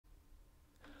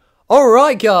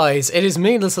Alright guys, it is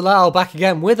me, Little Al, back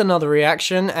again with another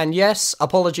reaction, and yes,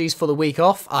 apologies for the week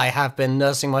off. I have been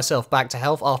nursing myself back to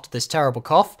health after this terrible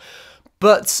cough,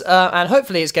 but, and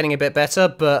hopefully it's getting a bit better,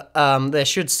 but there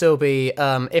should still be,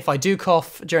 if I do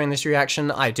cough during this reaction,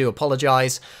 I do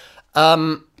apologise.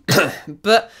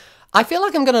 But I feel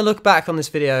like I'm going to look back on this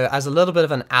video as a little bit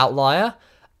of an outlier,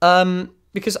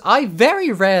 because I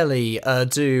very rarely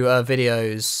do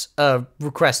videos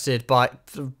requested by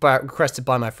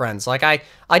my friends. Like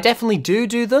I definitely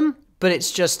do them, but it's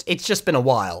just been a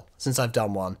while since I've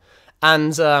done one,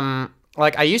 and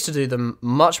like I used to do them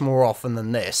much more often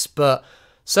than this. But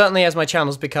certainly as my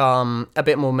channel's become a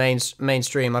bit more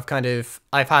mainstream,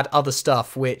 I've had other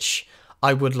stuff which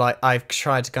I would like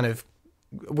to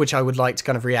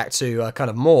react to kind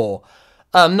of more.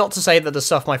 Not to say that the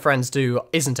stuff my friends do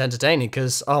isn't entertaining,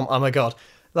 because, oh my god,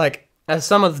 like,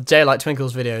 some of the Daylight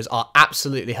Twinkles videos are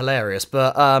absolutely hilarious,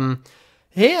 but,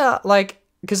 here, like,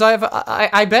 because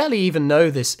I barely even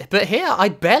know this, but here, I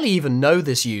barely even know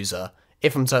this user,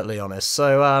 if I'm totally honest.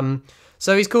 So,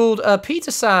 so he's called,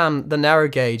 Peter Sam, the Narrow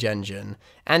Gauge Engine,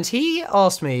 and he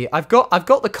asked me, I've got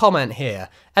the comment here,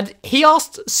 and he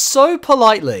asked so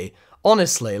politely,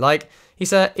 honestly, like, he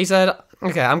said,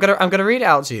 okay, I'm gonna read it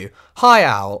out to you. Hi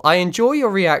Al, I enjoy your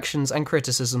reactions and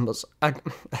criticisms.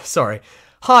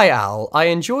 Hi Al, I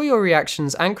enjoy your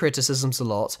reactions and criticisms a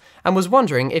lot, and was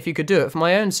wondering if you could do it for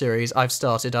my own series I've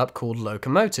started up called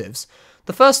Locomotives.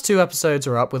 The first 2 episodes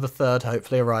are up, with a third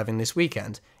hopefully arriving this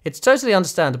weekend. It's totally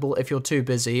understandable if you're too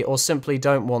busy or simply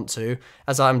don't want to,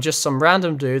 as I'm just some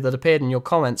random dude that appeared in your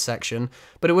comments section,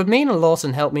 but it would mean a lot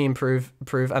and help me improve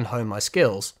and hone my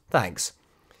skills. Thanks.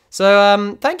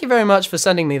 So, thank you very much for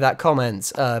sending me that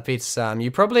comment, Peter Sam.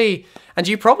 You probably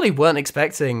weren't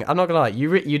expecting, I'm not gonna lie,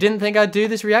 you didn't think I'd do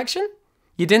this reaction?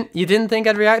 You didn't think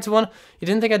I'd react to one? You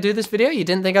didn't think I'd do this video? You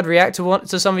didn't think I'd react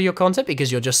to some of your content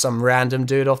because you're just some random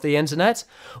dude off the internet?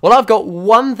 Well, I've got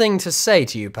one thing to say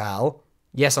to you, pal.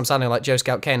 Yes, I'm sounding like Joe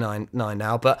Scout K9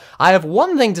 now, but I have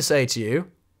one thing to say to you.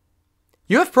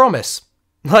 You have promise.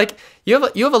 Like, you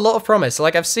have a lot of promise.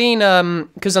 Like, I've seen,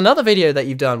 because another video that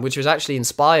you've done, which was actually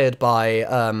inspired by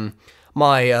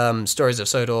my Stories of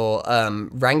Sodor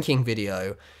ranking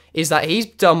video, is that he's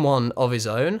done one of his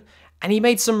own, and he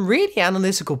made some really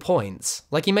analytical points.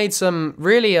 Like, he made some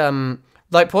really,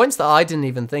 like, points that I didn't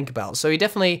even think about. So he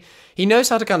knows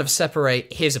how to kind of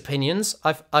separate his opinions,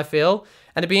 I feel,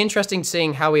 and it'd be interesting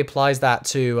seeing how he applies that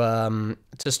to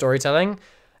storytelling.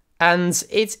 And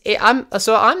I'm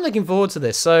looking forward to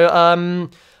this. So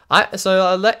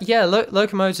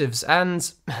Locomotives,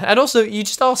 and also you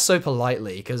just asked so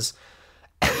politely, because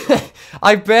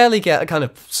I barely get a kind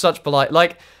of such polite,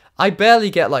 like, I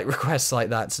barely get like requests like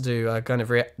that to do kind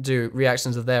of do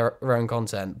reactions of their own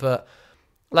content. But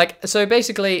like, so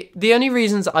basically the only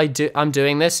reasons I'm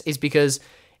doing this is because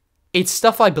it's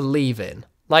stuff I believe in.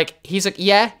 Like, he's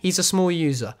a small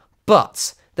user,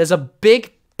 but there's a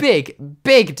big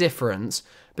difference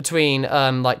between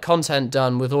like content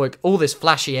done with all this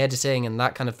flashy editing and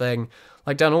that kind of thing,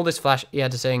 like done all this flashy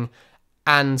editing,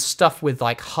 and stuff with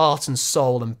like heart and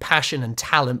soul and passion and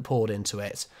talent poured into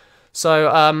it. So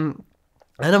and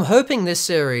I'm hoping this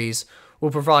series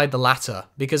will provide the latter,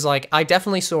 because like I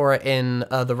definitely saw it in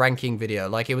the ranking video.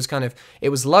 Like, it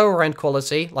was lower end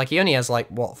quality. Like, he only has like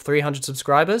what, 300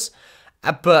 subscribers,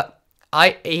 but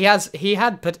I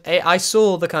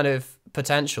saw the kind of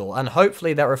potential, and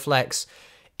hopefully that reflects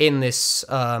in this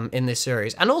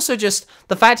series. And also just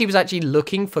the fact he was actually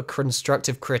looking for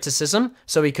constructive criticism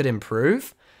so he could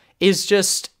improve is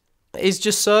just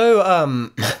so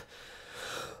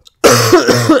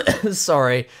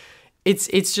sorry.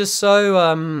 It's just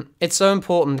so it's so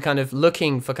important, kind of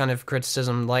looking for kind of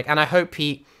criticism, like, and I hope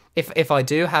if I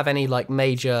do have any like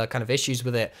major kind of issues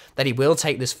with it, that he will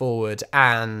take this forward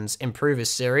and improve his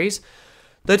series.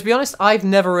 Though, to be honest, I've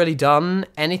never really done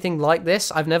anything like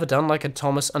this. I've never done like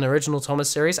an original Thomas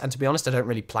series, and to be honest, I don't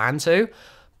really plan to.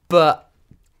 But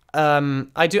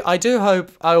I do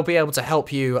hope I'll be able to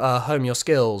help you hone your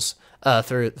skills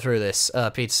through this,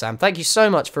 Peter Sam. Thank you so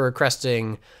much for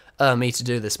requesting me to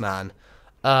do this, man.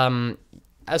 I'm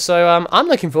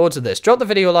looking forward to this. Drop the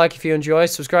video a like if you enjoy,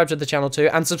 subscribe to the channel too,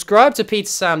 and subscribe to Peter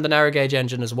Sam, the Narrow Gauge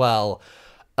Engine, as well.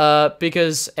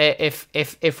 Because if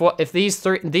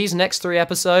these next 3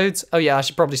 episodes, oh yeah, I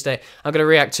should probably stay. I'm gonna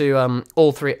react to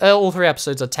all three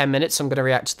episodes are 10 minutes, so I'm gonna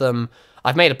react to them.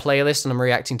 I've made a playlist and I'm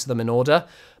reacting to them in order.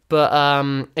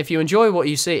 But if you enjoy what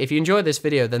you see, if you enjoy this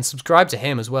video, then subscribe to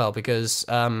him as well, because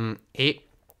he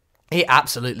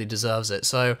absolutely deserves it.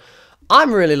 So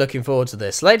I'm really looking forward to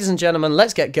this. Ladies and gentlemen,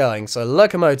 let's get going. So,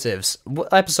 Locomotives,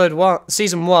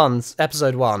 Season 1,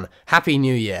 Episode 1. Happy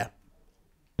New Year.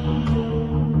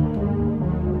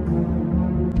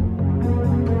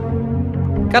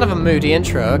 Kind of a moody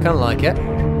intro, I kind of like it.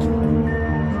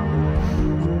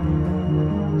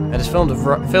 And it's filmed in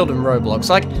Roblox.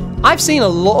 Like, I've seen a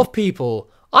lot of people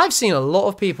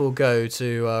go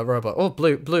to Roblox. Oh,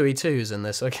 Bluey 2's in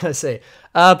this, what can I say?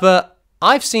 But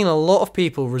I've seen a lot of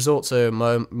people resort to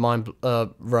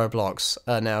Roblox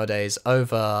nowadays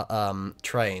over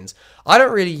trains. I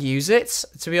don't really use it,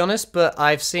 to be honest, but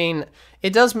I've seen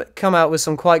it does come out with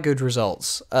some quite good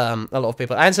results. A lot of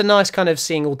people, and it's a nice kind of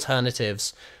seeing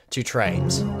alternatives to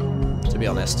trains, to be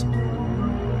honest.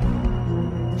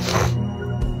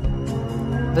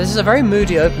 This is a very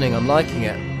moody opening. I'm liking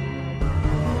it.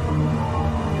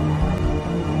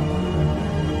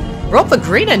 Rob the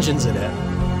Green Engine's in it.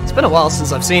 It's been a while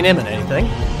since I've seen him in anything.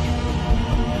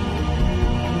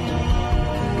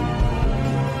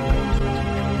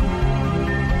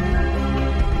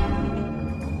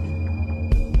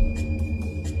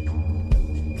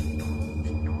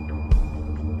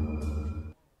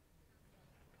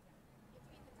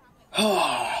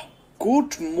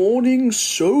 Good morning,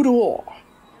 Soda.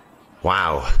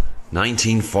 Wow,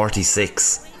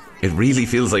 1946. It really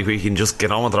feels like we can just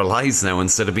get on with our lives now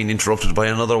instead of being interrupted by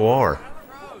another war.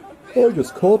 I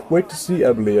just can't wait to see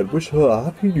Emily and wish her a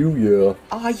happy new year.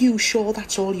 Are you sure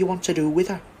that's all you want to do with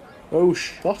her? Oh,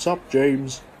 shut up,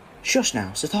 James. Shush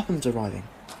now, Sir Topham's arriving.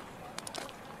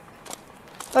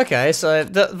 Okay, so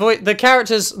the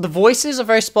characters, the voices are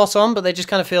very spot on, but they just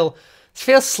kind of feel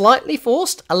slightly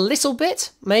forced, a little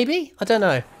bit, maybe? I don't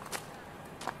know.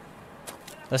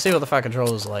 Let's see what the fat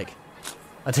controller's like.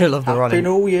 I do love the running.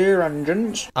 Happy New Year,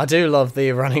 engines. I do love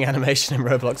the running animation in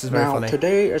Roblox, it's very funny. Now,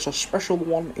 today is a special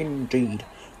one indeed.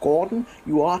 Gordon,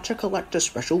 you are to collect a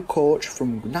special coach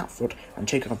from Knapford and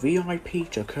take a VIP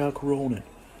to Kirk Ronan.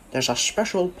 There's a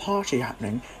special party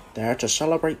happening there to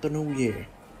celebrate the new year.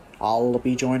 I'll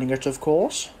be joining it, of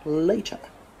course, later.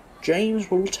 James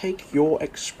will take your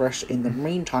express in the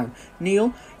meantime.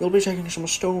 Neil, you'll be taking some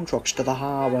stone trucks to the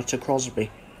harbour to Crosby.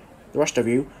 The rest of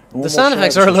you... The sound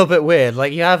effects are a little bit weird.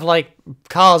 Like, you have, like,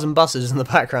 cars and buses in the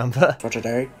background, but... For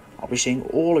today, I'll be seeing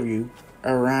all of you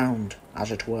around,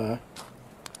 as it were.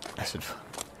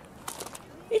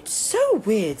 It's so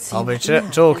weird seeing I'll be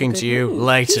talking to you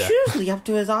later. He's usually up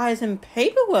to his eyes in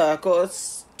paperwork or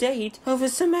state over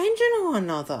some engine or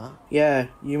another. Yeah,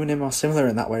 you and him are similar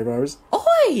in that way, Rose.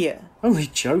 Oi! Only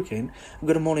joking. I've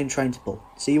got a morning train to pull.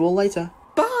 See you all later.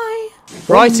 Bye!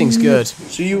 Writing's good.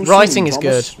 See you Writing soon, is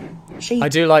good. See I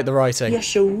do like the writing. you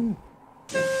soon.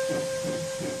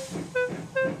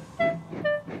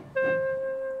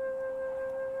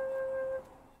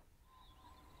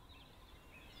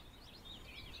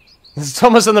 There's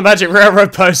Thomas and the Magic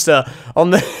Railroad poster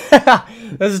on the...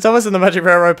 There's a Thomas and the Magic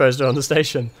Railroad poster on the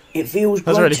station. It feels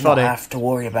That's great really to funny. not have to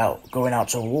worry about going out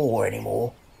to war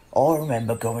anymore. I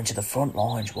remember going to the front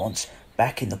lines once,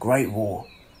 back in the Great War.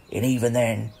 And even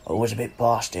then, I was a bit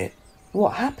past it.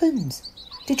 What happened?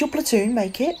 Did your platoon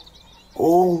make it?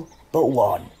 All but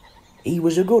one. He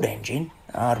was a good engine,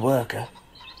 hard worker.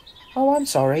 Oh, I'm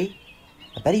sorry.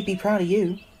 I bet he'd be proud of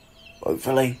you.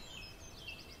 Hopefully.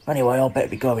 Anyway, I'll better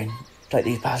be going. Take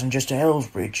these passengers to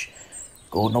Hellsbridge.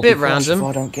 Gordon will Bit be cross random. if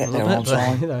I don't get A there little on bit, but,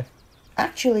 time. you know.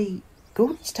 Actually,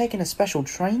 Gordon's taking a special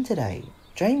train today.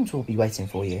 James will be waiting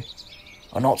for you.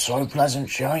 A not so pleasant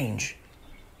change.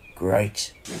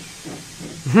 Great.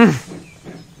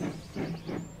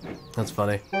 That's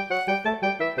funny.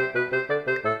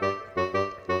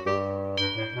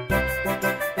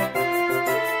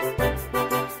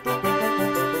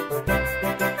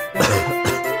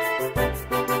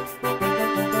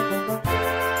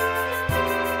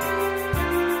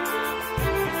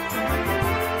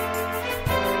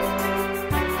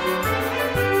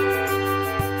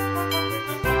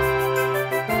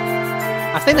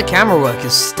 I think the camera work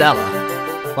is stellar.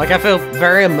 Like, I feel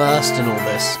very immersed in all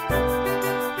this.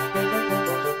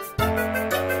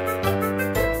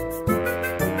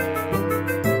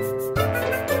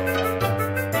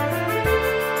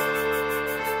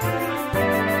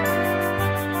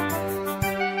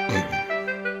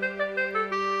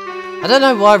 I don't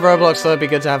know why Roblox thought it'd be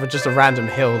good to have just a random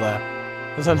hill there.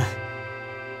 I don't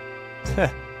know.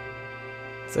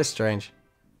 So strange.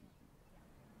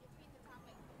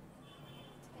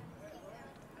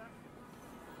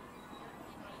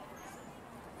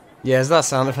 Yeah, it's that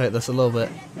sound effect that's a little bit...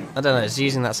 I don't know, it's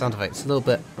using that sound effect. It's a little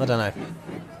bit... I don't know.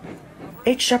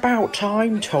 It's about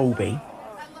time, Toby.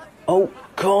 Oh,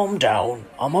 calm down.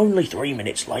 I'm only 3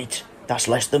 minutes late. That's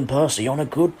less than Percy on a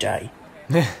good day.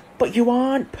 But you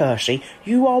aren't, Percy.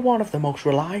 You are one of the most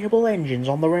reliable engines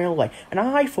on the railway, and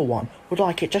I, for one, would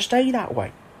like it to stay that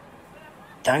way.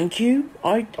 Thank you,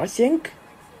 I think.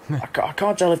 I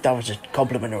can't tell if that was a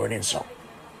compliment or an insult.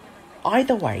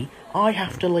 Either way, I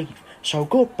have to leave, so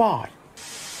goodbye.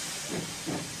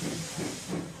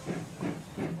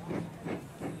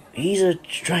 He's a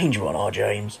strange one, our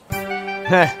James.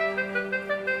 Heh.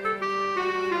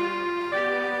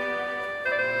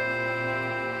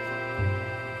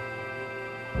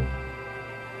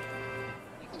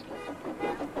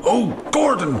 Oh,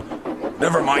 Gordon!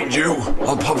 Never mind you.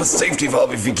 I'll pop a safety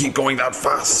valve if you keep going that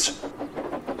fast.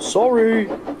 Sorry.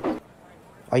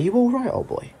 Are you alright, old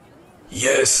boy?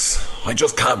 Yes, I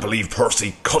just can't believe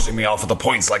Percy cutting me off at the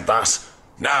points like that.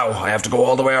 Now I have to go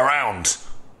all the way around.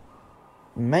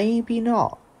 Maybe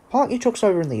not. Park your trucks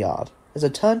over in the yard. There's a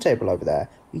turntable over there.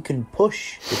 You can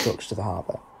push the trucks to the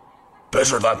harbour.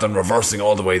 Better that than reversing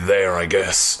all the way there, I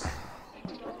guess.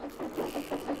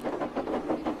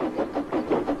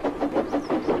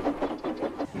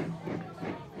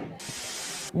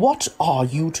 What are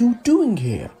you two doing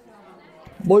here?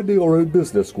 Minding our own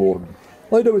business, Gordon.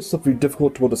 I know it's something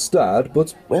difficult to understand,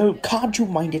 but... Well, can't you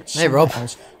mind it Hey, Rob.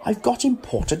 else? I've got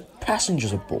important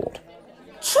passengers aboard.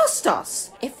 Trust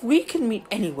us. If we could meet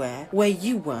anywhere where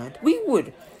you weren't, we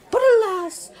would. But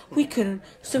alas, we couldn't.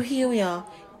 So here we are,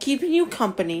 keeping you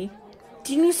company.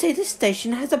 Didn't you say the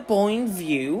station has a boring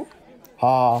view?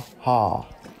 Ha, ha.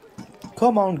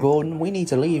 Come on, Gordon, we need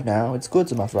to leave now. It's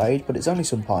goods, I'm afraid, but it's only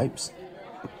some pipes.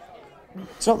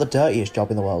 It's not the dirtiest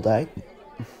job in the world, eh?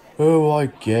 Oh, I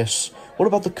guess. What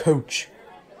about the coach?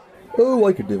 Oh,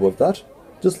 I can deal with that.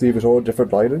 Just leave it on a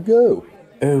different line and go.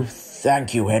 Oh,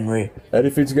 thank you, Henry.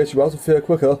 Anything to get you out of here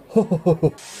quicker.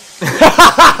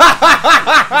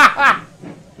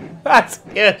 That's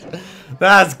good.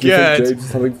 That's Do you think good. James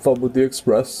is having fun with the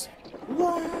Express?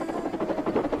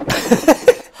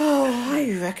 Oh,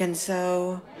 I reckon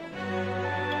so.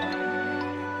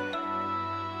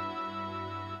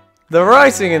 The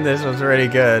writing in this was really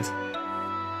good.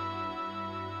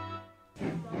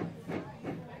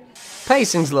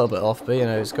 Pacing's a little bit off, but you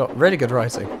know, it's got really good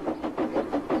writing.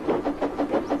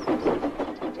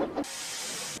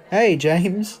 Hey,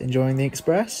 James, enjoying the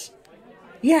Express?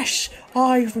 Yes,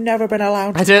 I've never been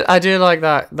allowed I do like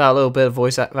that little bit of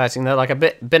voice acting there. Like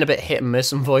been a bit hit and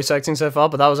miss on voice acting so far,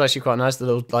 but that was actually quite nice. The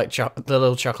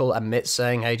little chuckle at Mitz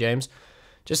saying, "Hey, James,"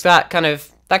 just that kind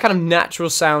of natural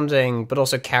sounding, but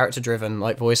also character driven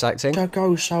like voice acting. to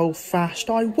go so fast.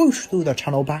 I whooshed through the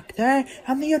tunnel back there,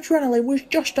 and the adrenaline was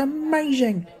just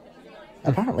amazing.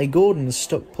 Apparently, Gordon's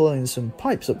stuck pulling some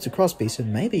pipes up to Crosby, so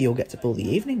maybe you'll get to pull the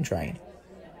evening train.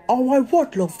 Oh, I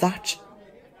would love that.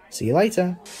 See you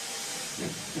later.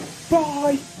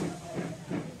 Bye.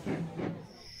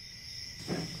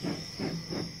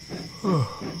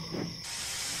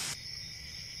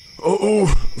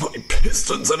 Oh, my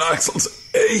pistons and axles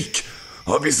ache.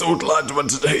 I'll be so glad when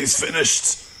today's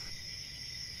finished.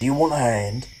 Do you want a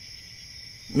hand?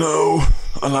 No,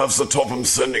 I'll have Sir Topham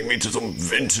sending me to some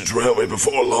vintage railway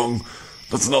before long.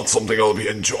 That's not something I'll be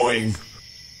enjoying.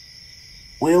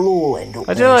 We'll all end up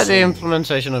I do there like the soon.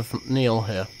 implementation of Neil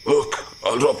here. Look,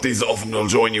 I'll drop these off and I'll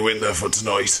join you in there for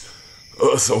tonight.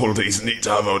 Us oldies need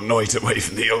to have a night away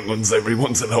from the young ones every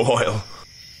once in a while.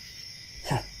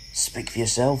 Speak for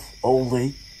yourself,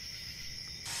 oldie.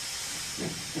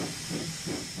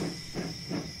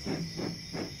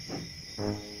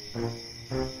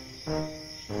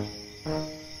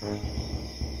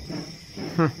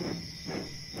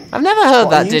 I've never heard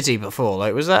What are that you- ditty before.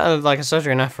 Like, was that like a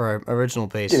Surgery and Afro original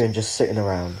piece? Doing just sitting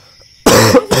around.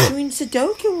 Doing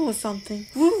Sudoku or something.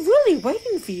 We're really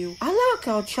waiting for you. I like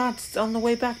our chats on the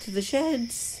way back to the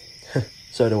sheds.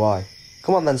 So do I.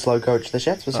 Come on then, slow coach. The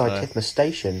sheds beside Uh-oh. Tithmas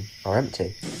Station are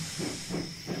empty.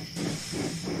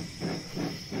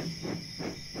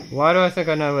 Why do I think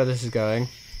I know where this is going?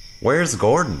 Where's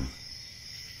Gordon?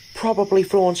 Probably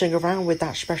flaunting around with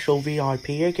that special VIP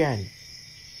again.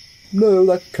 No,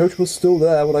 that coach was still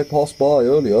there when I passed by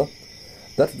earlier.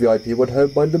 That VIP went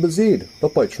home by limousine,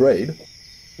 not by train.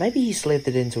 Maybe he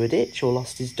slithered into a ditch or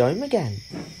lost his dome again.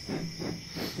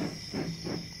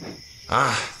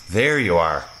 Ah, there you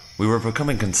are. We were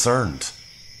becoming concerned.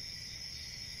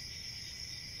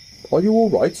 Are you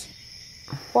alright?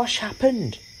 What's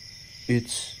happened?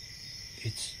 It's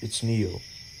Neil.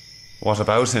 What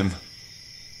about him?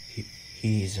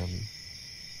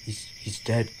 He's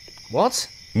dead. What?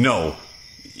 No.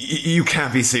 You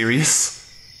can't be serious.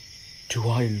 Do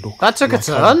I look That took a like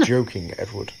I'm turn. joking,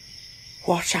 Edward?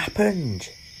 What's happened?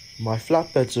 My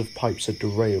flatbeds of pipes had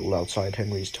derailed outside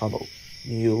Henry's tunnel.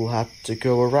 Neil had to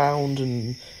go around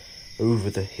and over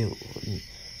the hill. And,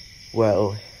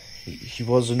 well, he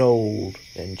was an old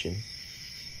engine.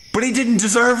 But he didn't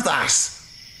deserve that.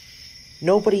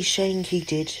 Nobody's saying he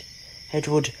did.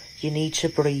 Edward, you need to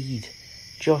breathe.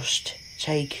 Just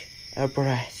take a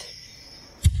breath.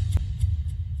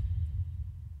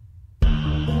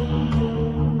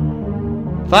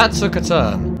 That took a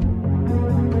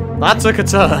turn. That took a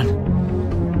turn.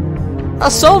 A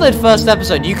solid first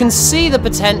episode. You can see the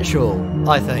potential,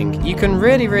 I think. You can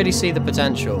really, really see the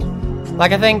potential.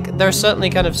 Like, I think there are certainly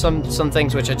kind of some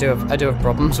things which I do have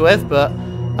problems with, but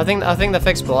I think they're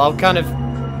fixable.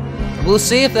 We'll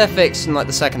see if they're fixed in like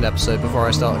the second episode before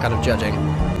I start kind of judging.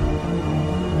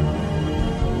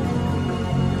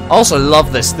 Also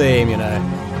love this theme, you know.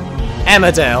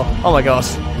 Emmerdale. Oh my god.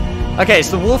 Okay, it's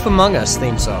the Wolf Among Us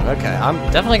theme song. Okay, I'm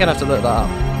definitely gonna have to look that up.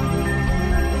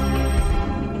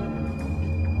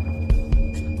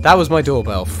 That was my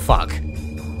doorbell. Fuck.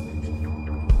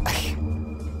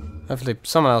 Hopefully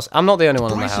someone else. I'm not the only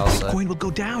one in the house. The Bitcoin will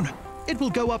go down. It will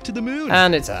go up to the moon.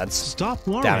 And it's ads. Stop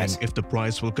worrying if the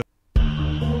price will go.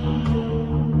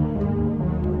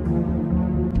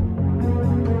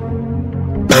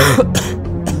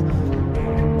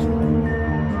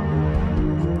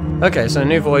 Okay, so a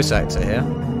new voice actor here.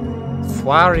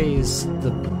 Thwari's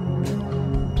the...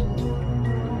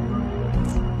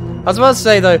 I was about to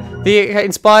say though,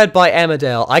 inspired by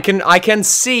Emmerdale. I can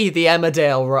see the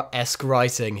Emmerdale-esque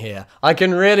writing here. I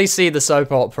can really see the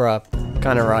soap opera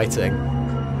kind of writing.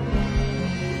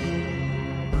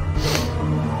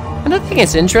 I don't think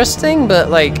it's interesting,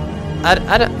 but like,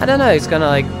 I don't know. It's kind of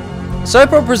like,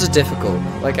 soap operas are difficult.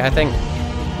 Like, I think,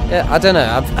 yeah, I don't know.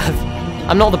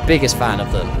 I'm not the biggest fan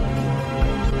of them.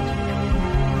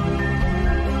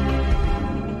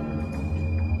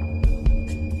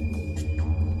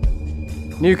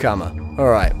 Newcomer.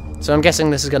 Alright. So I'm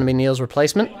guessing this is going to be Neil's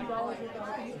replacement.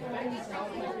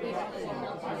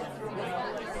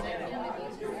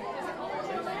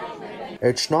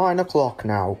 It's 9 o'clock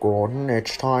now, Gordon.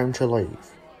 It's time to leave.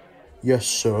 Yes,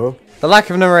 sir. The lack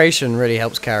of narration really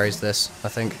helps carries this, I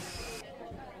think.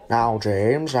 Now,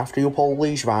 James, after you pull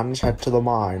these vans, head to the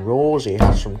mine. Rosie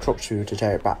has some trucks for you to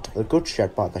take back to the goods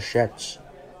shed by the sheds.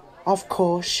 Of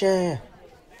course, yeah.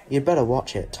 You'd better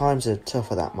watch it. Times are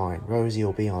tough at that mine. Rosie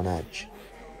will be on edge.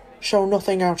 So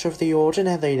nothing out of the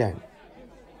ordinary then.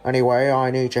 Anyway,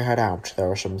 I need to head out. There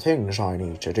are some things I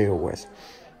need to deal with.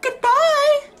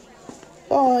 Goodbye!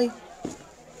 Bye.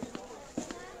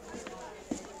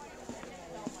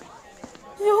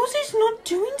 Rosie's not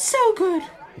doing so good.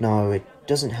 No, it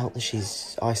doesn't help that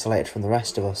she's isolated from the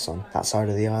rest of us on that side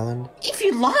of the island. If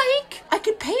you like, I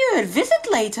could pay her a visit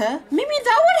later. Maybe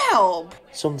that would help.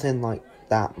 Something like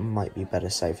that might be better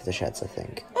saved for the sheds, I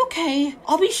think. Okay,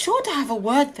 I'll be sure to have a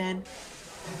word then.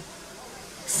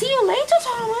 See you later,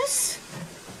 Thomas.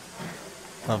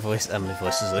 Emily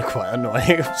voices are quite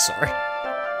annoying. I'm sorry.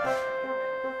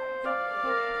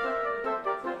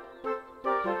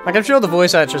 Like, I'm sure the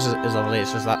voice actress is lovely.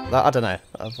 It's just that I don't know,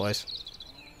 that voice.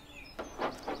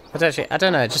 I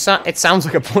don't know. It sounds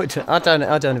like a point. I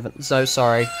don't even. So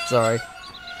sorry.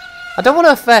 I don't want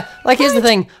to offend. Like, here's the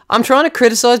thing. I'm trying to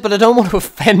criticize, but I don't want to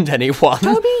offend anyone.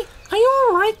 Toby, are you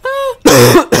alright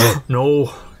there?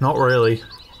 No, not really.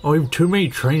 I've too many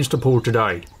trains to pull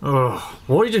today. Ugh,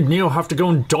 why did Neil have to go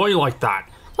and die like that?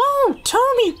 Oh,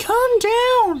 Toby, calm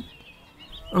down.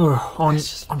 I'm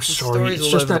sorry. It's all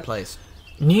just over that the place.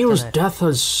 Neil's death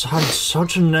has had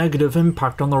such a negative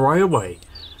impact on the railway.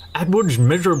 Edward's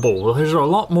miserable. There's a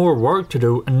lot more work to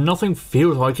do, and nothing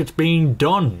feels like it's being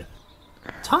done.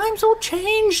 Times will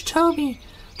change, Toby.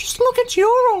 Just look at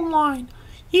your own line.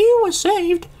 You were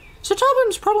saved, so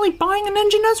Tobin's probably buying an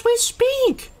engine as we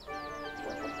speak.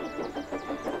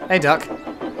 Hey, Duck.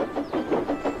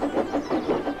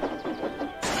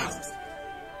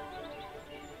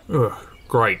 Ugh,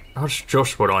 great. That's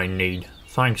just what I need.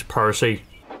 Thanks, Percy.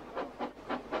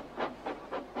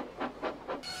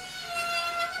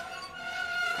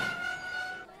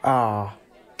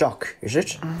 Duck, is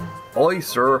it? Aye,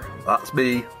 sir, that's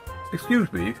me.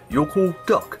 Excuse me, you're called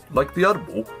Duck, like the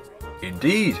animal?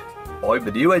 Indeed. I'm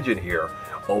the new engine here.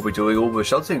 I'll be doing all the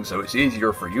shunting so it's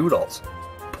easier for you lots.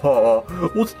 Pa,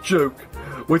 what a joke.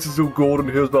 Wait until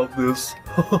Gordon hears about this.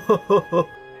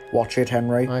 Watch it,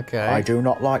 Henry. Okay. I do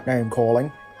not like name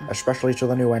calling, especially to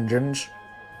the new engines.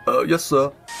 Yes,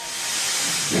 sir.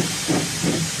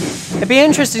 It'd be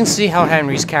interesting to see how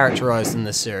Henry's characterized in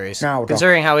this series, Now, Doc,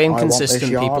 considering how I want inconsistent this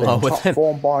yard people in are with top him.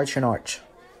 form by tonight.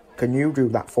 Can you do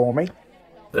that for me?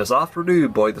 This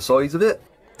afternoon, by the size of it.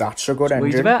 That's a good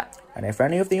Squeeze engine. a bit. And if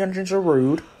any of the engines are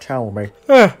rude, tell me.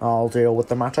 I'll deal with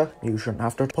the matter. You shouldn't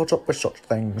have to put up with such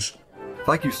things.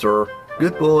 Thank you, sir.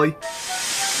 Goodbye.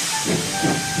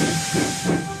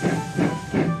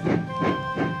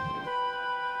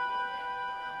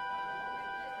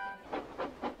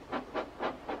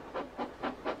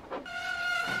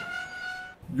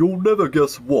 You'll never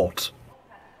guess what.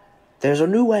 There's a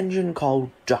new engine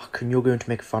called Duck, and you're going to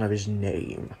make fun of his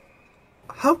name.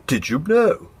 How did you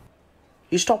know?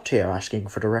 He stopped here asking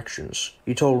for directions.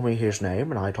 He told me his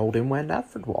name, and I told him where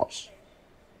Nadford was.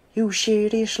 You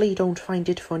seriously don't find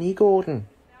it funny, Gordon?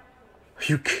 Are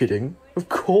you kidding? Of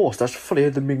course, that's funnier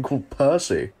than being called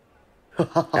Percy.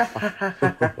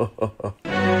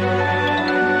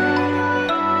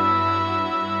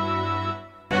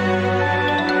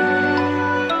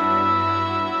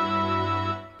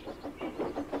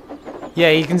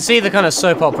 Yeah, you can see the kind of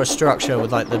soap opera structure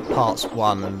with like the parts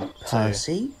 1 and 2.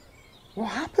 Percy? What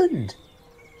happened?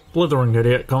 Blithering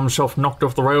idiot got himself knocked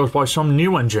off the rails by some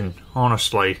new engine,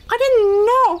 honestly. I didn't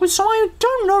know, so I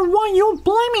don't know why you're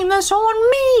blaming this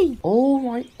on me!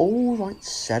 Alright,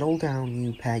 settle down,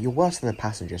 you pair. You're worse than the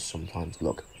passengers sometimes.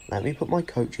 Look, let me put my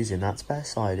coaches in that spare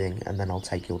siding, and then I'll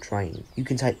take your train. You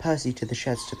can take Percy to the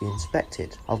sheds to be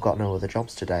inspected. I've got no other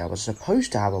jobs today. I was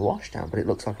supposed to have a washdown, but it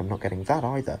looks like I'm not getting that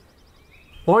either.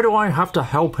 Why do I have to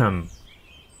help him?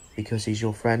 Because he's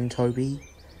your friend, Toby.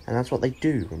 And that's what they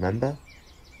do, remember?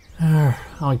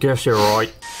 I guess you're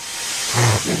right.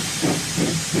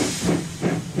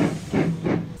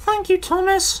 Thank you,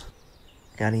 Thomas.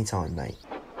 Anytime, mate.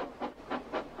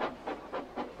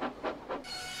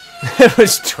 It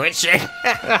was twitching.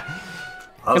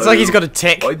 It's like he's got a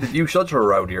tick. I'm the new shunter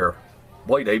around here.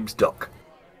 My name's Duck.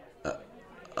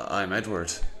 I'm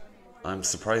Edward. I'm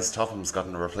surprised Topham's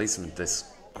gotten a replacement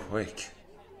this quick.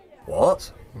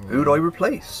 What? Who'd I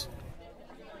replace?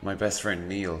 My best friend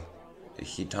Neil.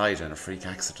 He died in a freak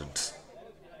accident.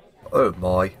 Oh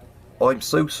my. I'm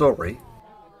so sorry.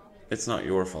 It's not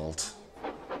your fault.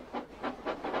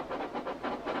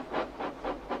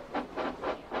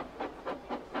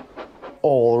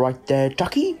 All right there,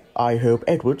 Ducky. I hope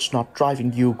Edward's not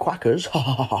driving you quackers. Ha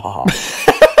ha ha ha.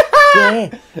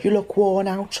 Yeah, you look worn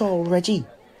out already.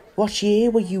 What year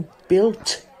were you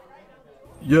built?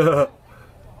 Yeah.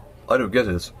 I don't get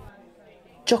it.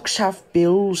 Ducks have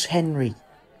bills, Henry.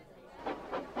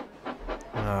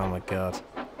 Oh my god.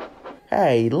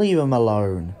 Hey, leave him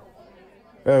alone.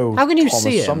 Oh, How can you Thomas,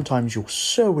 see him? sometimes you're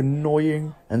so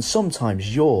annoying, and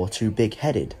sometimes you're too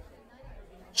big-headed.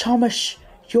 Thomas,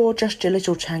 you're just a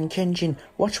little tank engine.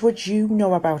 What would you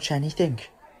know about anything?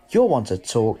 You're one to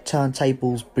talk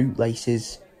turntables,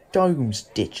 bootlaces, domes,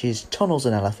 ditches, tunnels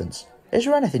and elephants. Is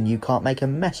there anything you can't make a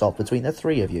mess of between the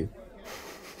three of you?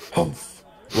 Humph.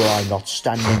 Were I not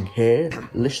standing here,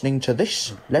 listening to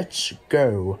this? Let's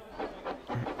go.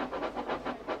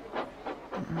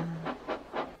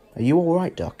 Are you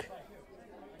alright, Duck?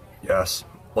 Yes.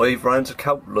 I've ran into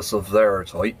countless of their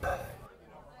type.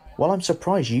 Well, I'm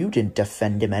surprised you didn't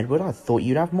defend him, Edward. I thought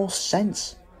you'd have more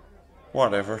sense.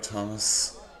 Whatever,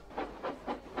 Thomas.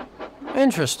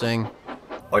 Interesting.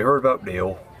 I heard about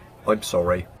Neil. I'm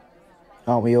sorry.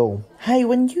 Aren't we all? Hey,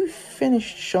 when you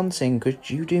finished shunting, could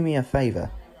you do me a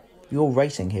favour? Your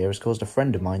racing here has caused a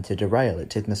friend of mine to derail at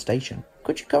Tidmouth Station.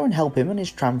 Could you go and help him and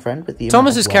his tram friend with the...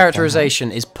 Thomas's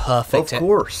characterization is perfect. Of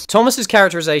course. Thomas's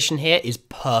characterization here is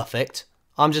perfect.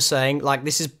 I'm just saying, like,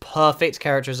 this is perfect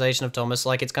characterization of Thomas.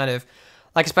 Like, it's kind of,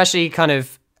 like, especially kind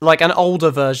of like an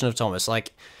older version of Thomas.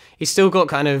 Like, he's still got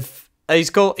kind of, he's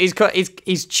still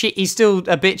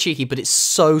a bit cheeky, but it's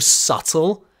so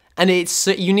subtle, and it's,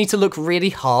 you need to look really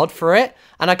hard for it.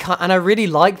 And I really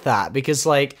like that, because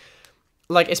like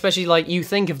especially like you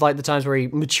think of like the times where he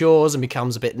matures and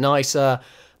becomes a bit nicer.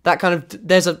 That kind of,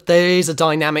 there is a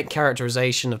dynamic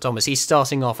characterization of Thomas. He's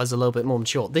starting off as a little bit more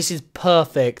mature. This is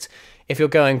perfect if you're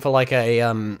going for like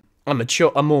a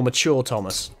more mature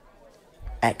Thomas.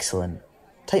 Excellent.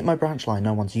 Take my branch line,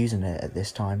 no one's using it at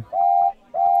this time.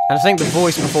 And I think the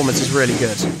voice performance is really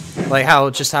good. Like how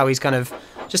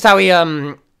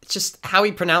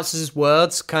he pronounces his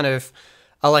words, kind of,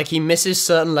 like he misses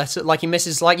certain letters, like he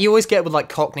misses, like you always get with like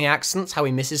Cockney accents, how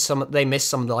he misses they miss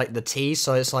some of the, like the T's,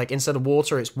 so it's like instead of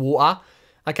water, it's water.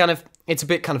 It's a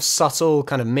bit kind of subtle,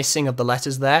 kind of missing of the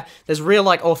letters there. There's real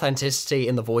like authenticity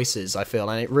in the voices, I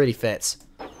feel, and it really fits.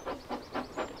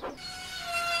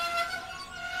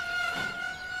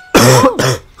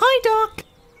 Hi, Doc.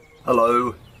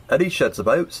 Hello. Any sheds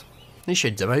about? Any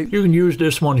sheds about? You can use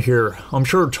this one here. I'm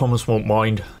sure Thomas won't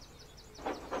mind.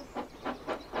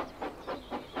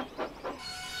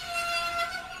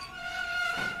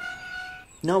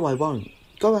 No, I won't.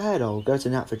 Go ahead, I'll go to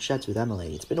Knapford Sheds with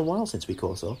Emily. It's been a while since we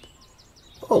caught up.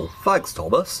 Oh, thanks,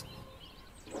 Thomas.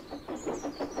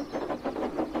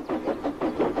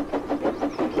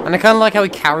 And I kind of like how he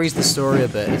carries the story a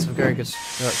bit. It's a very good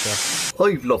structure.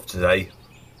 I've loved today.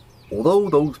 Although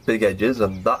those big edges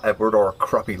and that Edward are a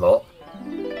crappy lot.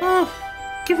 Oh,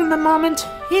 give him a moment.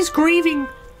 He's grieving.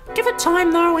 Give it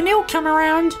time though, and he'll come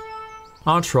around.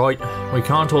 That's right. We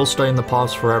can't all stay in the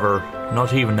past forever.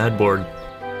 Not even Edward.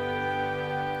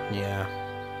 Yeah.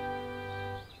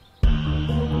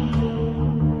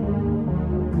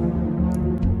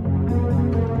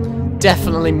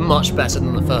 Definitely much better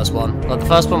than the first one. Like the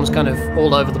first one was kind of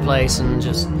all over the place and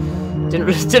just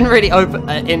didn't really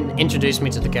introduce me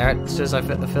to the characters. I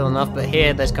feel enough, but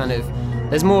here there's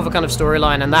more of a kind of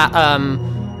storyline, and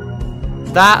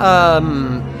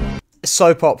that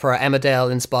soap opera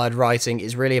Emmerdale inspired writing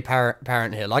is really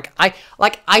apparent here.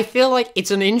 I feel like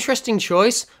it's an interesting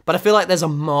choice, but I feel like there's a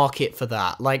market for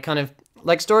that. Like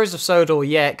Stories of Sodor,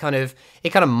 yeah, it kind of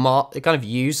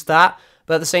used that.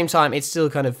 But at the same time, it's still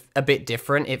kind of a bit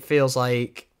different. It feels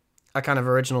like a kind of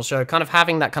original show, kind of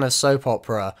having that kind of soap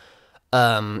opera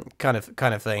kind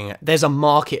of thing. There's a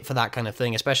market for that kind of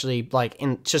thing, especially like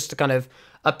in just a kind of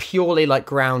a purely like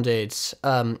grounded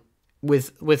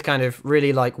with kind of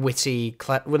really like witty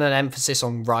with an emphasis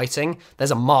on writing.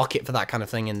 There's a market for that kind of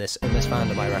thing in this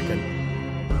fandom, I reckon.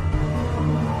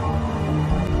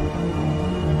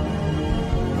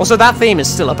 Also, that theme is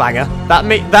still a banger. That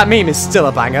meme is still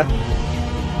a banger.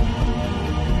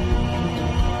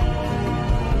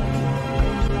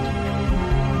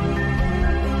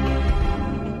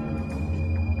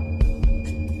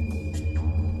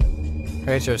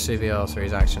 Creator of CBR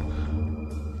series action.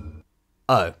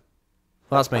 Oh.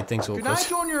 Well, that's made things awkward. Can I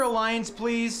join your alliance,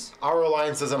 please? Our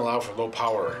alliance doesn't allow for low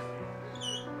power.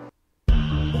 Hang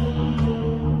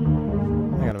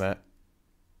on a minute.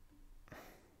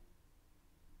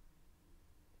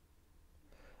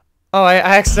 Oh,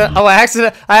 I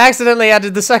accidentally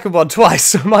added the second one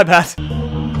twice. My bad.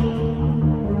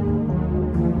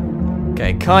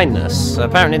 Okay, kindness. So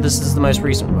apparently this is the most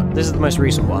recent one. This is the most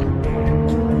recent one.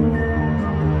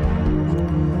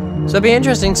 So it'd be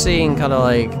interesting seeing kind of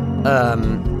like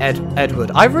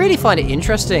Edward. I really find it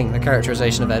interesting, the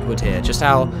characterization of Edward here, just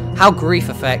how grief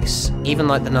affects even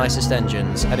like the nicest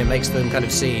engines, and it makes them kind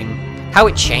of seem how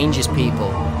it changes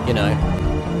people, you know.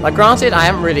 Like granted, I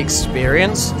haven't really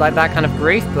experienced like that kind of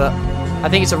grief, but I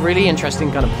think it's a really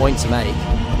interesting kind of point to make.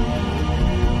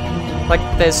 Like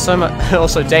there's so much.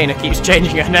 Also, Dana keeps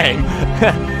changing her name,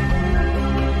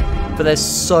 but there's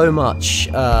so much.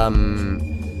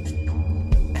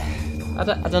 I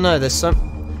don't know. There's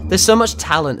so much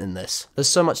talent in this. There's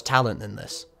so much talent in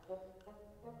this.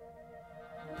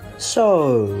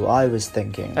 So I was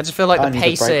thinking. I just feel like the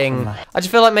pacing. I just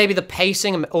feel like maybe the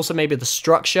pacing and also maybe the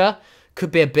structure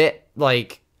could be a bit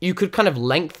like you could kind of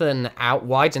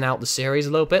widen out the series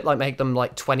a little bit, like make them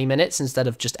like 20 minutes instead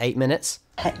of just 8 minutes.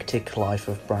 Hectic life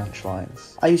of branch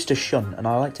lines. I used to shunt, and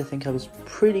I like to think I was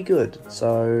pretty good,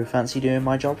 so fancy doing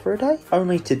my job for a day?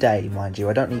 Only today, mind you,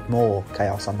 I don't need more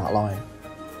chaos on that line.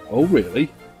 Oh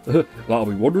really? That'll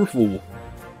be wonderful.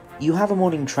 You have a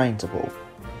morning train to pull.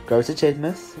 Go to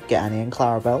Tidmouth, get Annie and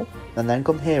Clarabelle, and then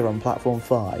come here on platform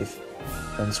 5.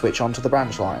 Then switch onto the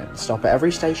branch line, stop at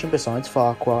every station besides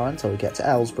Farquhar until we get to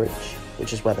Elsbridge,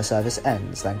 which is where the service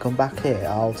ends, then come back here,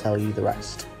 I'll tell you the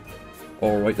rest.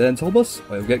 Alright then, Thomas,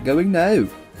 I'll get going now.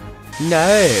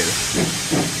 No!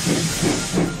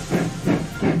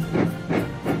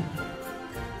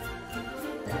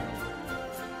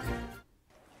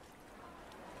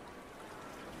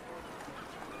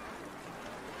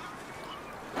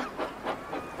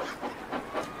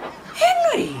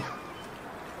 Henry!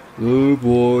 Oh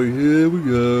boy, here we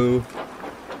go.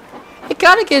 It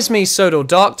kind of gives me Sodor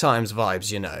Dark Times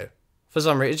vibes, you know. For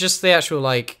some reason, it's just the actual,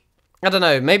 like, I don't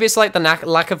know, maybe it's like the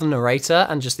lack of the narrator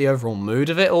and just the overall mood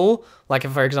of it all. Like,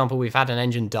 if, for example, we've had an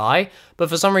engine die, but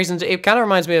for some reason, it kind of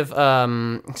reminds me of,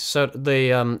 not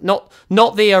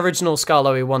the original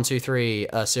Scarlowy 1, 2, 3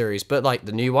 series, but, like,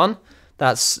 the new one.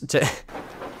 It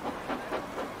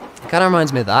kind of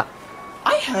reminds me of that.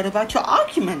 I heard about your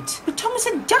argument with Thomas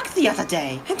and Duck the other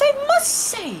day, and I must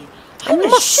say, I'm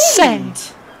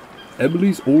ashamed.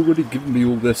 Emily's already given me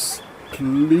all this.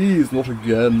 Please, not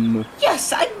again.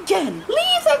 Yes, again.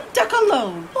 Leave that duck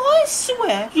alone. I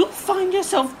swear you'll find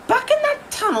yourself back in that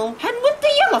tunnel and with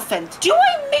the elephant. Do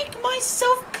I make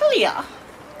myself clear?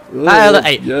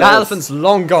 That Yes. elephant's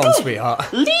long gone, Good.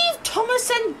 sweetheart. Leave Thomas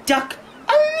and Duck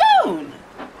alone.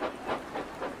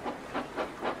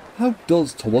 How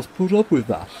does Thomas put up with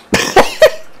that?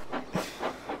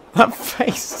 That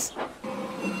face.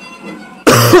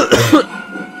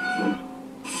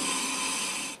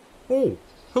 Oh,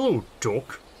 hello,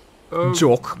 Doc.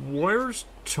 Jock. Where's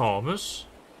Thomas?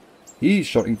 He's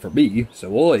shouting for me,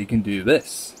 so I can do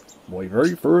this. My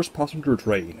very first passenger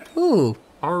train. Ooh.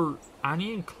 Are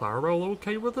Annie and Clarabelle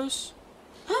okay with this?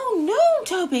 Oh no,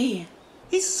 Toby.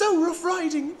 He's so rough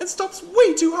riding and stops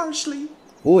way too harshly.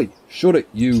 Oi, shut it,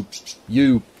 you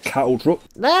cattle truck.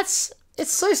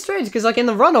 It's so strange because, like, in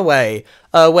the Runaway,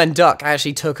 when Duck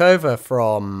actually took over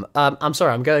from, I'm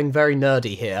sorry, I'm going very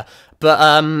nerdy here,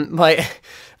 but like,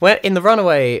 when in the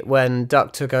Runaway, when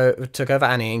Duck took over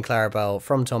Annie and Clarabelle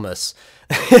from Thomas,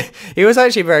 he was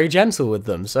actually very gentle with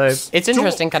them. So it's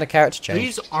interesting kind of character change.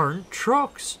 These aren't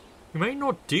trucks. You may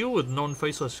not deal with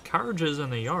non-faceless carriages in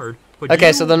the yard, but okay,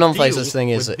 you so the non-faceless deal thing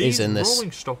with is in this.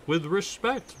 rolling stock with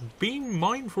respect. Be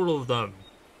mindful of them.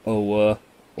 Oh,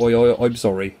 I'm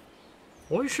sorry.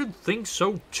 I should think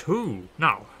so too.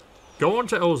 Now, go on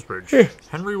to Ellsbridge.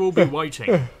 Henry will be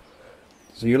waiting.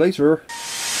 See you later.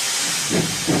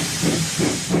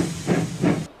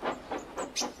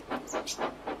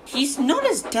 He's not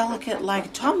as delicate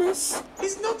like Thomas.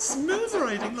 He's not smooth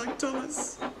riding like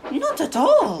Thomas. Not at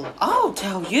all. I'll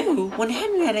tell you, when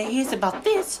Henrietta hears about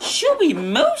this, she'll be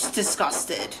most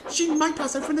disgusted. She might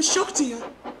pass out from the shock to you.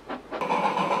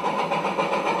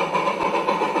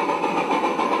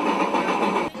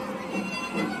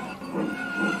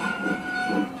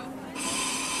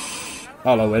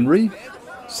 Hello, Henry.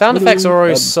 Sound effects are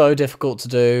always so difficult to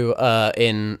do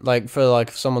in for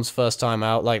someone's first time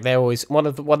out. Like they're always one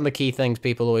of the key things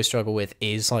people always struggle with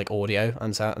is like audio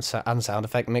and sound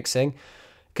effect mixing,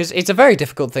 because it's a very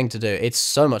difficult thing to do. It's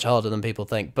so much harder than people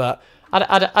think. But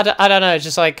I don't know.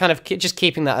 Just like kind of just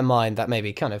keeping that in mind. That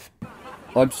maybe kind of.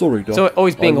 I'm sorry, Doc. So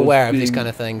always being aware of these kind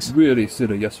of things. Really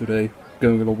silly yesterday,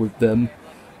 going along with them.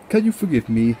 Can you forgive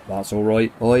me? That's all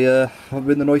right. I have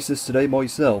been the nicest today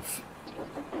myself.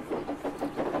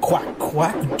 Quack,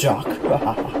 quack, Duck.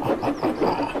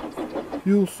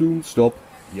 You'll soon stop.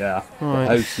 Yeah. Right.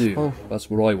 How soon? Oh.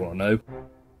 That's what I want to know.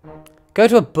 Go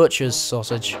to a butcher's,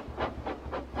 sausage.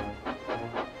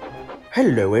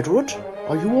 Hello, Edward.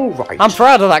 Are you alright? I'm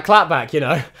proud of that clapback, you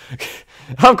know.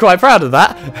 I'm quite proud of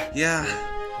that. Yeah.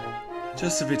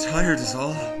 Just a bit tired is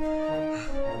all.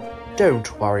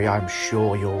 Don't worry, I'm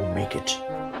sure you'll make it.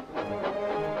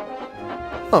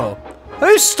 Oh.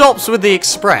 Who stops with the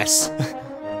express?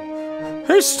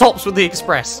 Who stops with the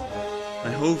express?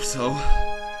 I hope so.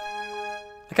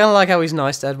 I kind of like how he's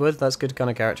nice to Edward. That's good kind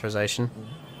of characterization.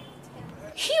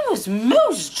 He was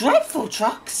most dreadful,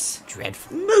 Trucks.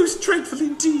 Dreadful. Most dreadful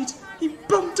indeed. He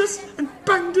bumped us and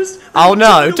banged us. And Oh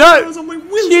no, don't! on my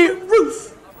wheels on my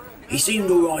roof. He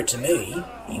seemed alright to me.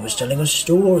 He was telling us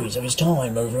stories of his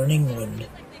time over in England.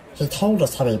 He told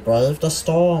us how he braved the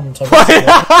storm to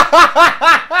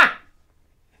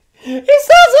He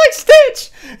sounds like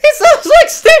Stitch! He sounds like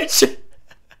Stitch!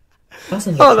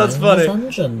 Oh, that's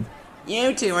funny.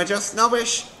 You two are just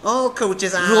snobbish. All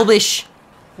coaches are. Rubbish.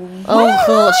 Oh,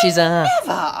 coaches are.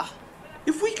 Never.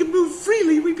 If we could move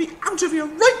freely, we'd be out of here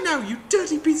right now, you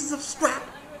dirty pieces of scrap.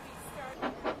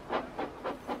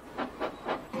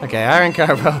 Okay, Aaron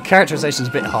characterization's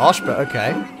a bit harsh, but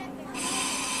okay.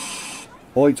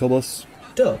 Hi, Thomas.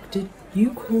 Duck, did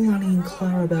you call Annie and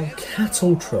Clarabelle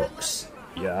cattle trucks?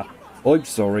 Yeah. I'm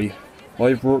sorry.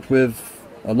 I've worked with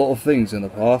a lot of things in the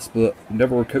past, but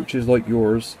never coaches like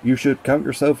yours. You should count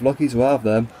yourself lucky to have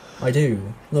them. I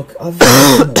do. Look, I've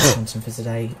got more content for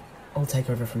today. I'll take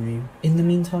over from you. In the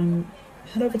meantime,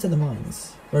 head over to the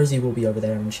mines. Rosie will be over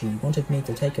there and she wanted me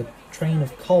to take a train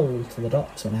of coal to the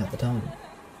docks when I had the time.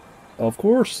 Of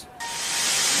course.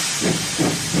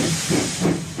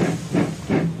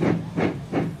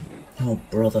 Oh,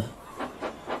 brother.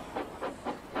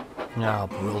 Oh,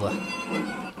 brother.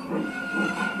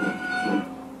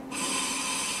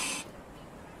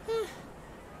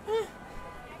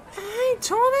 Hey,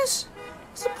 Thomas.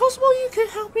 Is it possible you could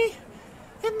help me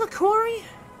in the quarry?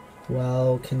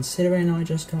 Well, considering I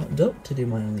just got Duck to do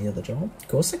my only other job, of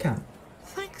course I can.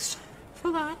 Thanks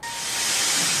for that.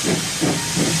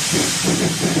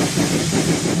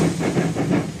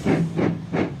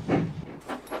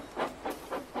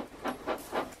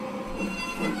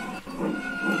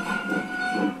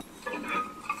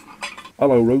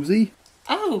 Hello, Rosie.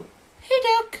 Oh, hey,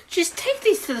 Duck. Just take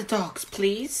these to the docks,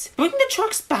 please. Bring the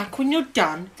trucks back when you're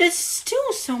done. There's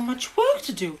still so much work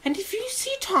to do. And if you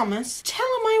see Thomas, tell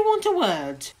him I want a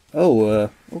word. Oh,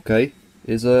 okay.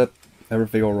 Is,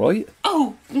 everything alright?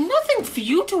 Oh, nothing for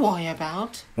you to worry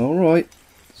about. Alright.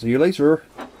 See you later.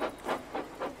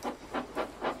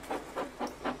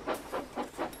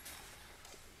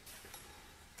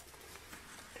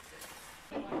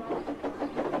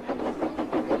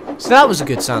 So that was a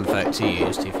good sound effect he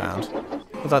used, he found.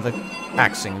 With like the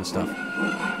axing and stuff.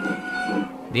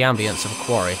 The ambience of a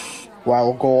quarry.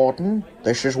 Well, Gordon,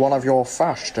 this is one of your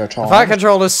faster times. The Flight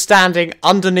Controller's standing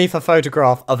underneath a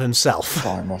photograph of himself.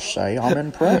 I must say, I'm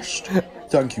impressed.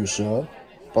 Thank you, sir.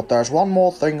 But there's one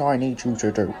more thing I need you to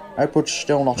do. Edward's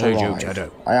still not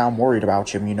alive. I am worried about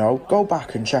him, you know. Go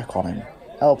back and check on him.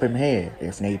 Help him here,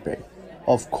 if need be.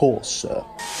 Of course, sir.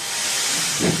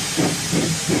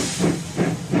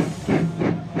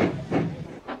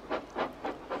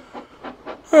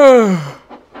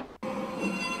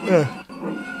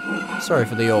 Sorry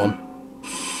for the yawn.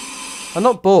 I'm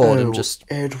not bored, I'm just...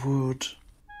 Edward.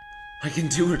 I can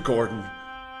do it, Gordon.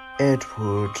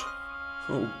 Edward.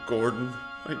 Oh, Gordon.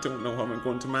 I don't know how I'm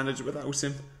going to manage without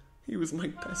him. He was my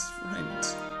best friend.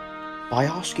 By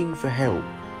asking for help,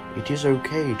 it is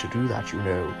okay to do that, you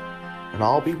know. And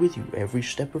I'll be with you every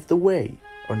step of the way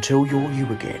until you're you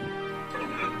again.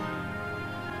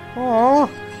 Aww.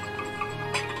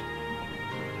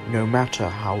 No matter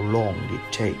how long it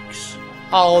takes.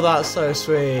 Oh, that's so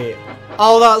sweet.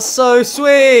 Oh, that's so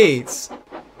sweet.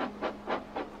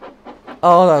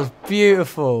 Oh, that's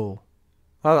beautiful.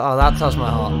 Oh, that touched my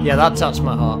heart. Yeah, that touched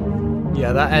my heart.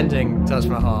 Yeah, that ending touched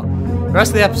my heart. The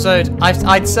rest of the episode,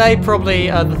 I'd say probably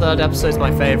the third episode is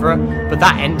my favourite, but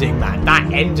that ending, man,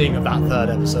 that ending of that third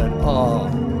episode, oh.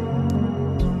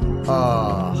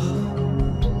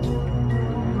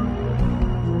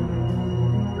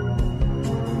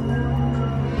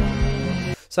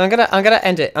 So I'm gonna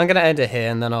end it here,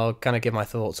 and then I'll kind of give my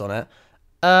thoughts on it.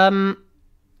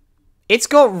 It's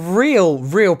got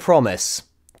real promise.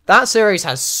 That series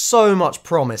has so much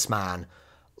promise, man.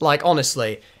 Like,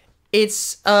 honestly,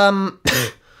 it's like,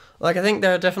 I think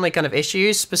there are definitely kind of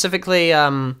issues, specifically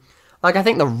like, I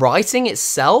think the writing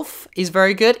itself is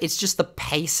very good. It's just the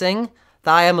pacing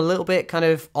that I am a little bit kind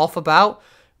of off about,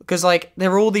 because like,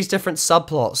 there are all these different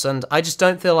subplots, and I just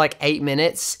don't feel like 8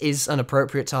 minutes is an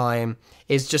appropriate time,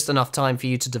 is just enough time for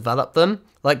you to develop them,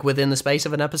 like, within the space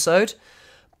of an episode.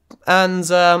 And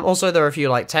also there are a few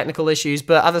like technical issues,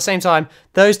 but at the same time,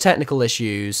 those technical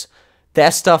issues,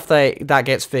 they're stuff that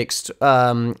gets fixed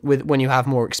with when you have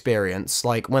more experience.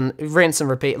 Like, when rinse and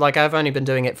repeat. Like, I've only been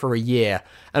doing it for a year,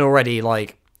 and already,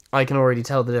 like, I can already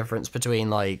tell the difference between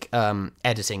like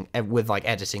editing with like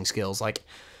editing skills. Like,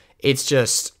 it's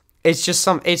just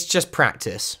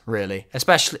practice, really,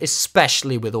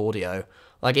 especially with audio.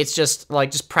 Like, it's just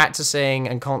practicing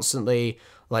and constantly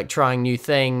like trying new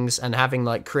things and having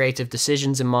like creative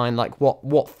decisions in mind, like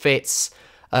what fits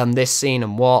this scene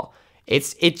and what.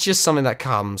 It's just something that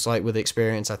comes like with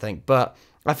experience, I think. But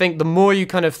I think the more you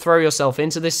kind of throw yourself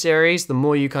into this series, the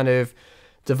more you kind of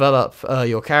develop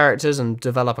your characters and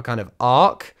develop a kind of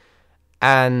arc,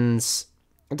 and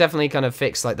definitely kind of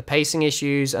fix like the pacing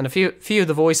issues, and a few of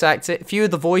the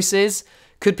voices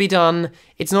could be done.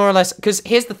 It's more or less, because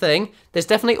here's the thing, there's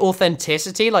definitely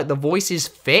authenticity, like the voices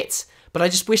fit, but I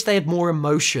just wish they had more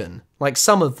emotion, like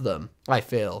some of them, I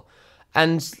feel.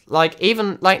 And like,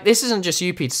 even like, this isn't just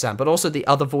you, Peter-san, but also the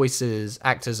other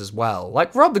actors as well.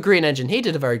 Like Rob the Green Engine, he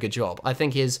did a very good job. I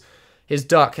think his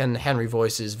Duck and Henry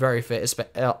voices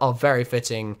are very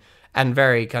fitting and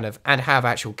very kind of, and have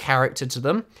actual character to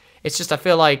them. It's just, I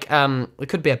feel like it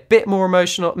could be a bit more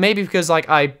emotional, maybe because like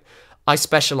I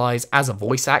specialize as a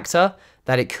voice actor,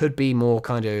 that it could be more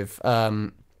kind of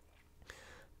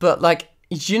but like,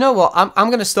 you know what? I'm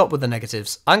going to stop with the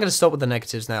negatives. I'm going to stop with the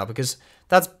negatives now, because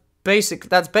that's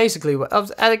basically what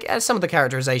some of the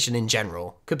characterization in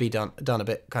general could be done a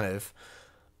bit kind of,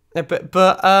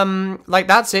 but like,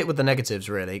 that's it with the negatives,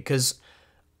 really, because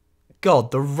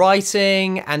God, the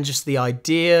writing and just the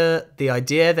idea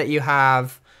that you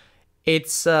have,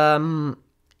 it's got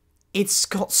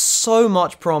so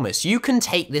much promise. You can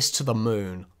take this to the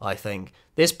moon, I think.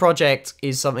 This project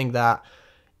is something that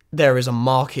there is a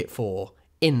market for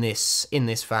in this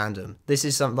fandom. This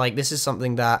is something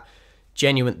that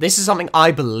this is something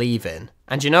I believe in.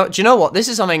 And do you know what? This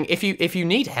is something, if you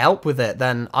need help with it,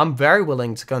 then I'm very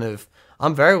willing to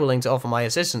offer my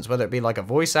assistance, whether it be like a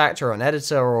voice actor or an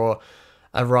editor or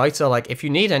a writer. Like, if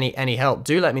you need any help,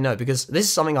 do let me know, because this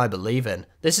is something I believe in.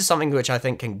 This is something which I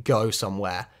think can go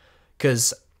somewhere,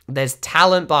 because there's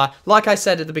talent, but like I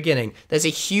said at the beginning, there's a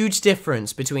huge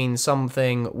difference between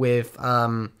something with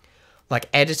like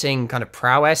editing kind of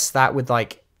prowess, that with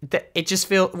like, it just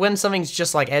feels, when something's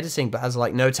just like editing but has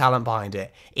like no talent behind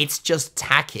it, it's just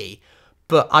tacky.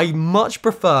 But I much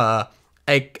prefer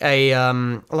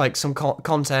a like some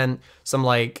content, some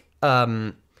like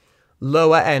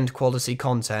lower end quality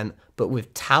content, but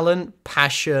with talent,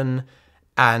 passion,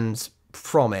 and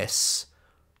promise,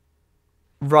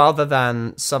 rather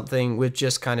than something with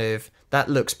just kind of, that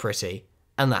looks pretty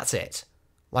and that's it.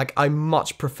 Like, I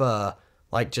much prefer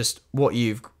like just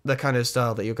the kind of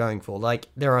style that you're going for. Like,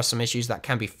 there are some issues that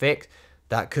can be fixed,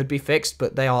 that could be fixed,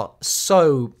 but they are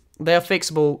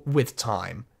fixable with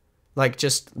time. Like,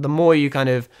 just the more you kind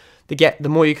of, the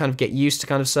more you kind of get used to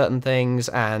kind of certain things,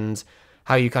 and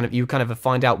how you kind of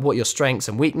find out what your strengths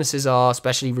and weaknesses are,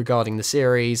 especially regarding the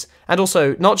series, and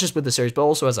also not just with the series, but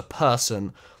also as a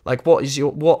person. Like, what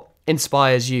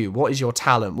inspires you? What is your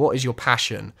talent? What is your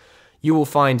passion? You will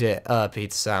find it,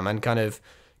 Peter Sam, and kind of,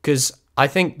 because I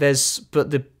think but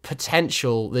the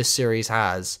potential this series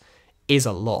has is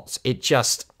a lot. It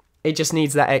just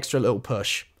needs that extra little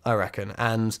push, I reckon.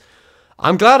 And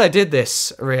I'm glad I did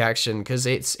this reaction, because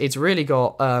it's really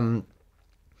got,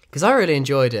 because I really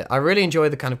enjoyed it. I really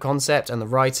enjoyed the kind of concept and the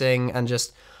writing, and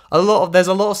just there's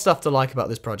a lot of stuff to like about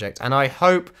this project, and I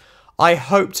hope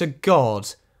to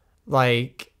God,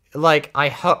 I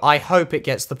hope it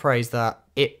gets the praise that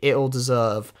it'll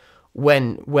deserve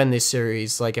when this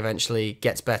series eventually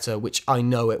gets better, which I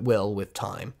know it will with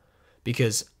time.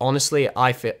 Because honestly,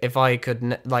 I feel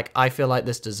I feel like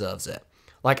this deserves it.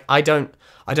 Like, I don't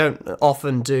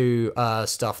often do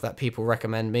stuff that people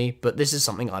recommend me, but this is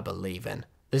something I believe in.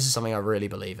 This is something I really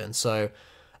believe in. So,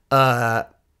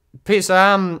 Peter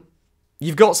Sam,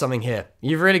 you've got something here.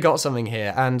 You've really got something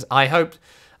here, and I hope,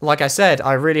 like I said,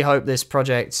 I really hope this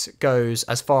project goes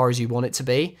as far as you want it to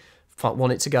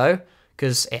go,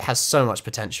 because it has so much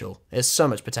potential. There's so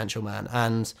much potential, man,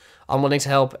 and I'm willing to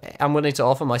help. I'm willing to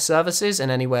offer my services in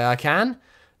any way I can.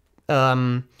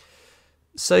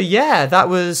 So yeah, that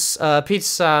was Peter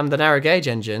Sam, the Narrow Gauge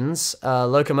Engines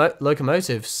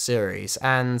Locomotives series,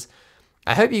 and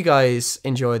I hope you guys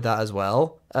enjoyed that as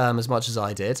well, as much as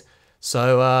I did.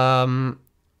 So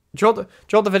drop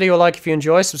the video a like if you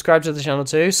enjoy. Subscribe to the channel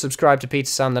too. Subscribe to Peter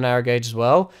Sam, the Narrow Gauge as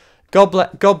well.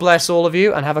 God bless all of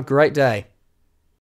you, and have a great day.